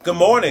Good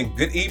morning,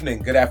 good evening,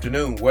 good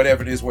afternoon,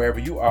 whatever it is, wherever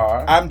you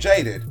are. I'm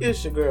Jaded.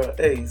 It's your girl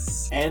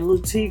Ace. And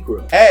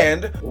Lutigra.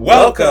 And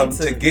welcome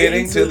to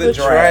Getting to the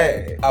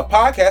Drag, a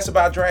podcast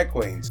about drag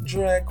queens.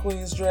 Drag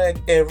queens drag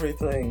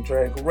everything.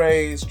 Drag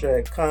race,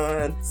 drag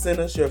con. Send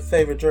us your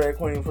favorite drag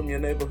queen from your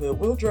neighborhood.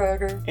 We'll drag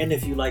her. And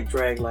if you like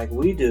drag like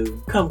we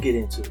do, come get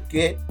into it.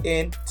 Get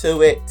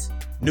into it.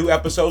 New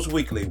episodes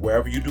weekly,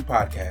 wherever you do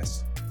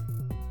podcasts.